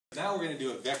Now we're going to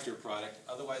do a vector product,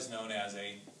 otherwise known as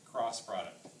a cross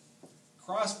product.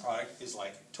 Cross product is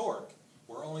like torque,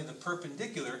 where only the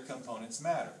perpendicular components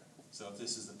matter. So if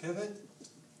this is the pivot,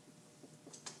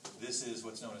 this is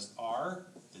what's known as R,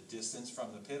 the distance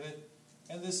from the pivot,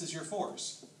 and this is your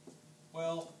force.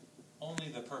 Well, only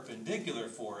the perpendicular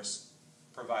force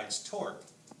provides torque.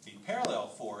 The parallel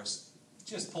force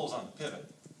just pulls on the pivot.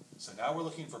 So now we're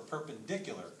looking for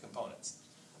perpendicular components.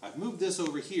 I've moved this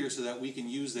over here so that we can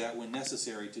use that when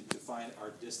necessary to find our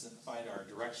distance, find our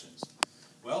directions.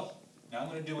 Well, now I'm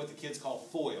going to do what the kids call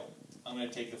FOIL. I'm going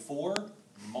to take the 4,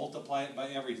 multiply it by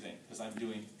everything, because I'm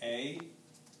doing A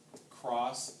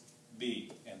cross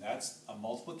B. And that's a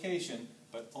multiplication,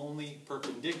 but only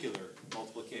perpendicular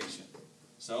multiplication.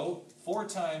 So 4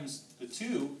 times the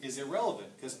 2 is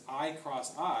irrelevant, because I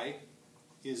cross I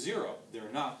is 0.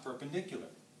 They're not perpendicular.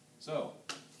 So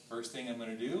first thing I'm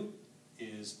going to do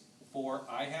is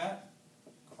 4i hat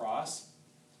cross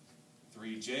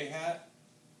 3j hat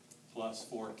plus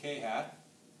 4k hat.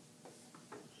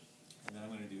 And then I'm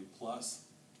going to do plus,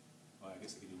 well, I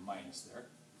guess I could do minus there.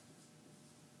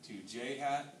 2j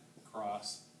hat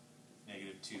cross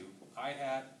negative 2i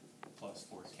hat plus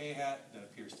 4k hat. That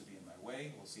appears to be in my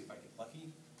way. We'll see if I get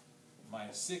lucky.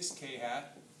 Minus 6k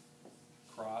hat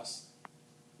cross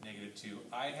negative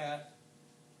 2i hat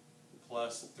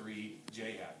plus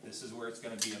 3j hat. This is where it's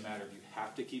going to be a matter of you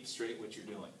have to keep straight what you're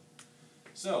doing.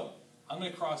 So I'm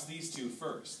going to cross these two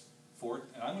first.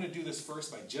 And I'm going to do this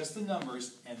first by just the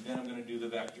numbers, and then I'm going to do the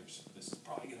vectors. This is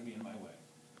probably going to be in my way.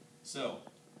 So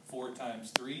 4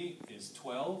 times 3 is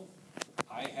 12.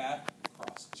 I hat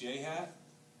cross j hat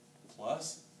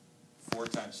plus 4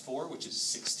 times 4, which is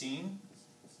 16.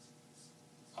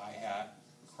 I hat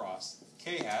cross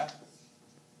k hat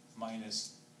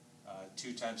minus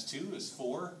 2 times 2 is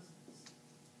 4.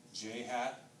 J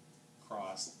hat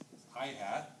cross I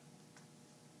hat.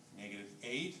 Negative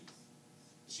 8.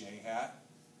 J hat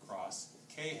cross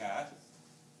k hat.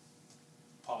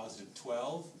 Positive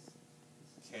 12.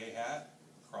 K hat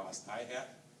cross I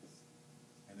hat.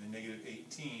 And then negative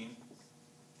 18.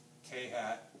 K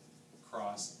hat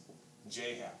cross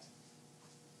j hat.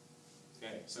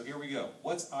 Okay, so here we go.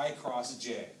 What's I cross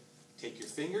j? Take your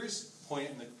fingers, point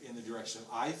it in the direction of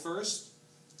I first,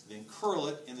 then curl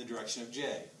it in the direction of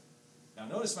j. Now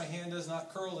notice my hand does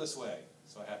not curl this way,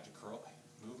 so I have to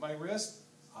move my wrist.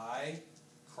 I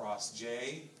cross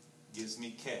j gives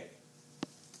me k.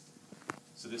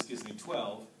 So this gives me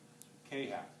 12 k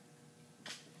hat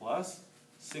plus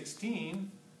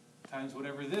 16 times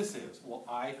whatever this is. Well,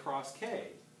 I cross k.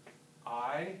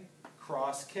 I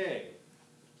cross k.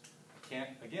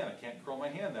 I can't curl my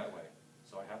hand that way.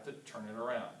 So I have to turn it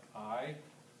around. I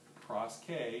cross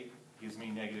k gives me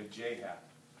negative j hat.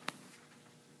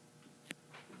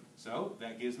 So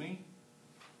that gives me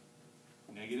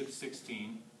negative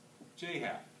 16 j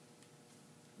hat.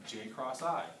 J cross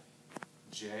I.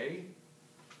 J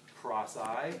cross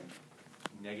I,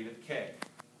 negative k.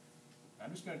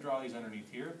 I'm just going to draw these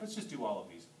underneath here. Let's just do all of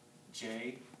these.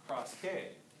 J cross k.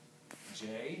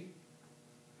 J,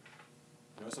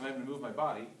 notice I'm having to move my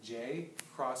body. J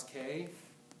cross k,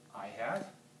 I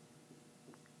hat.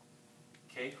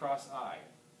 K cross I.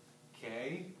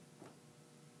 K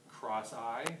cross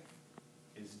I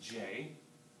is j.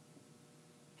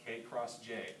 K cross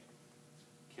j.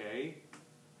 K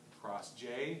cross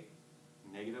j,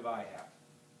 negative I hat.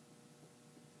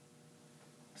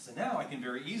 So now I can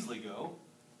very easily go,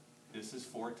 this is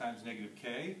 4 times negative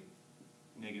k,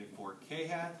 negative 4k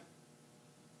hat,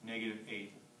 negative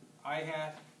 8 I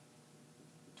hat,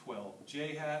 12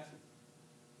 j hat,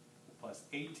 plus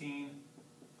 18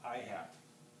 I hat.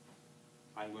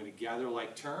 I'm going to gather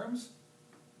like terms.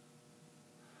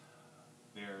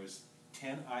 There's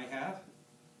 10 I hat,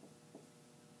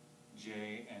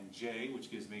 j and j,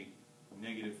 which gives me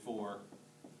negative 4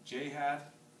 j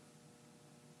hat,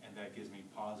 and that gives me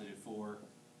positive 4,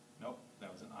 nope,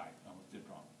 that was an I almost did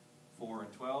wrong. 4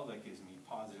 and 12, that gives me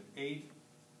positive 8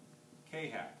 k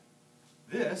hat.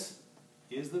 This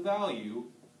is the value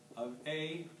of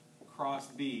A cross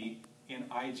B in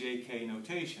IJK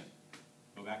notation.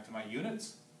 Go back to my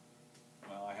units.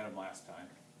 Well, I had them last time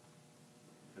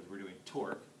because we're doing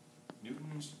torque,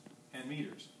 newtons, and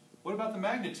meters. What about the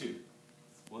magnitude?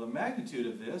 Well, the magnitude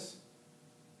of this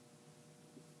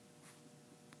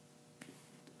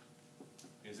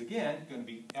is again going to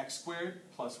be x squared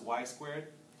plus y squared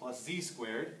plus z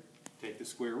squared. Take the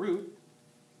square root.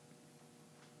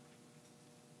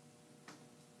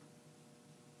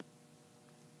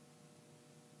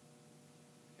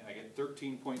 And I get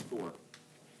 13.4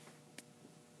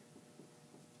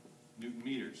 Newton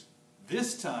meters.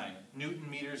 This time, Newton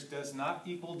meters does not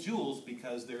equal joules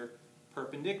because they're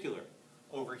perpendicular.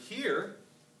 Over here,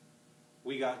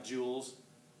 we got joules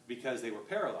because they were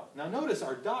parallel. Now notice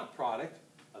our dot product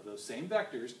of those same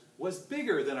vectors was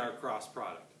bigger than our cross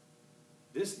product.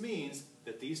 This means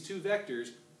that these two vectors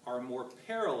are more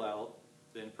parallel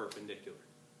than perpendicular.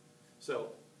 So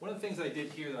one of the things I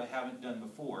did here that I haven't done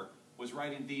before was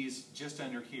writing these just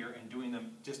under here and doing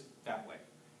them just that way.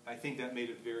 I think that made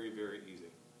it very, very easy.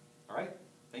 All right?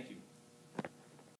 Thank you.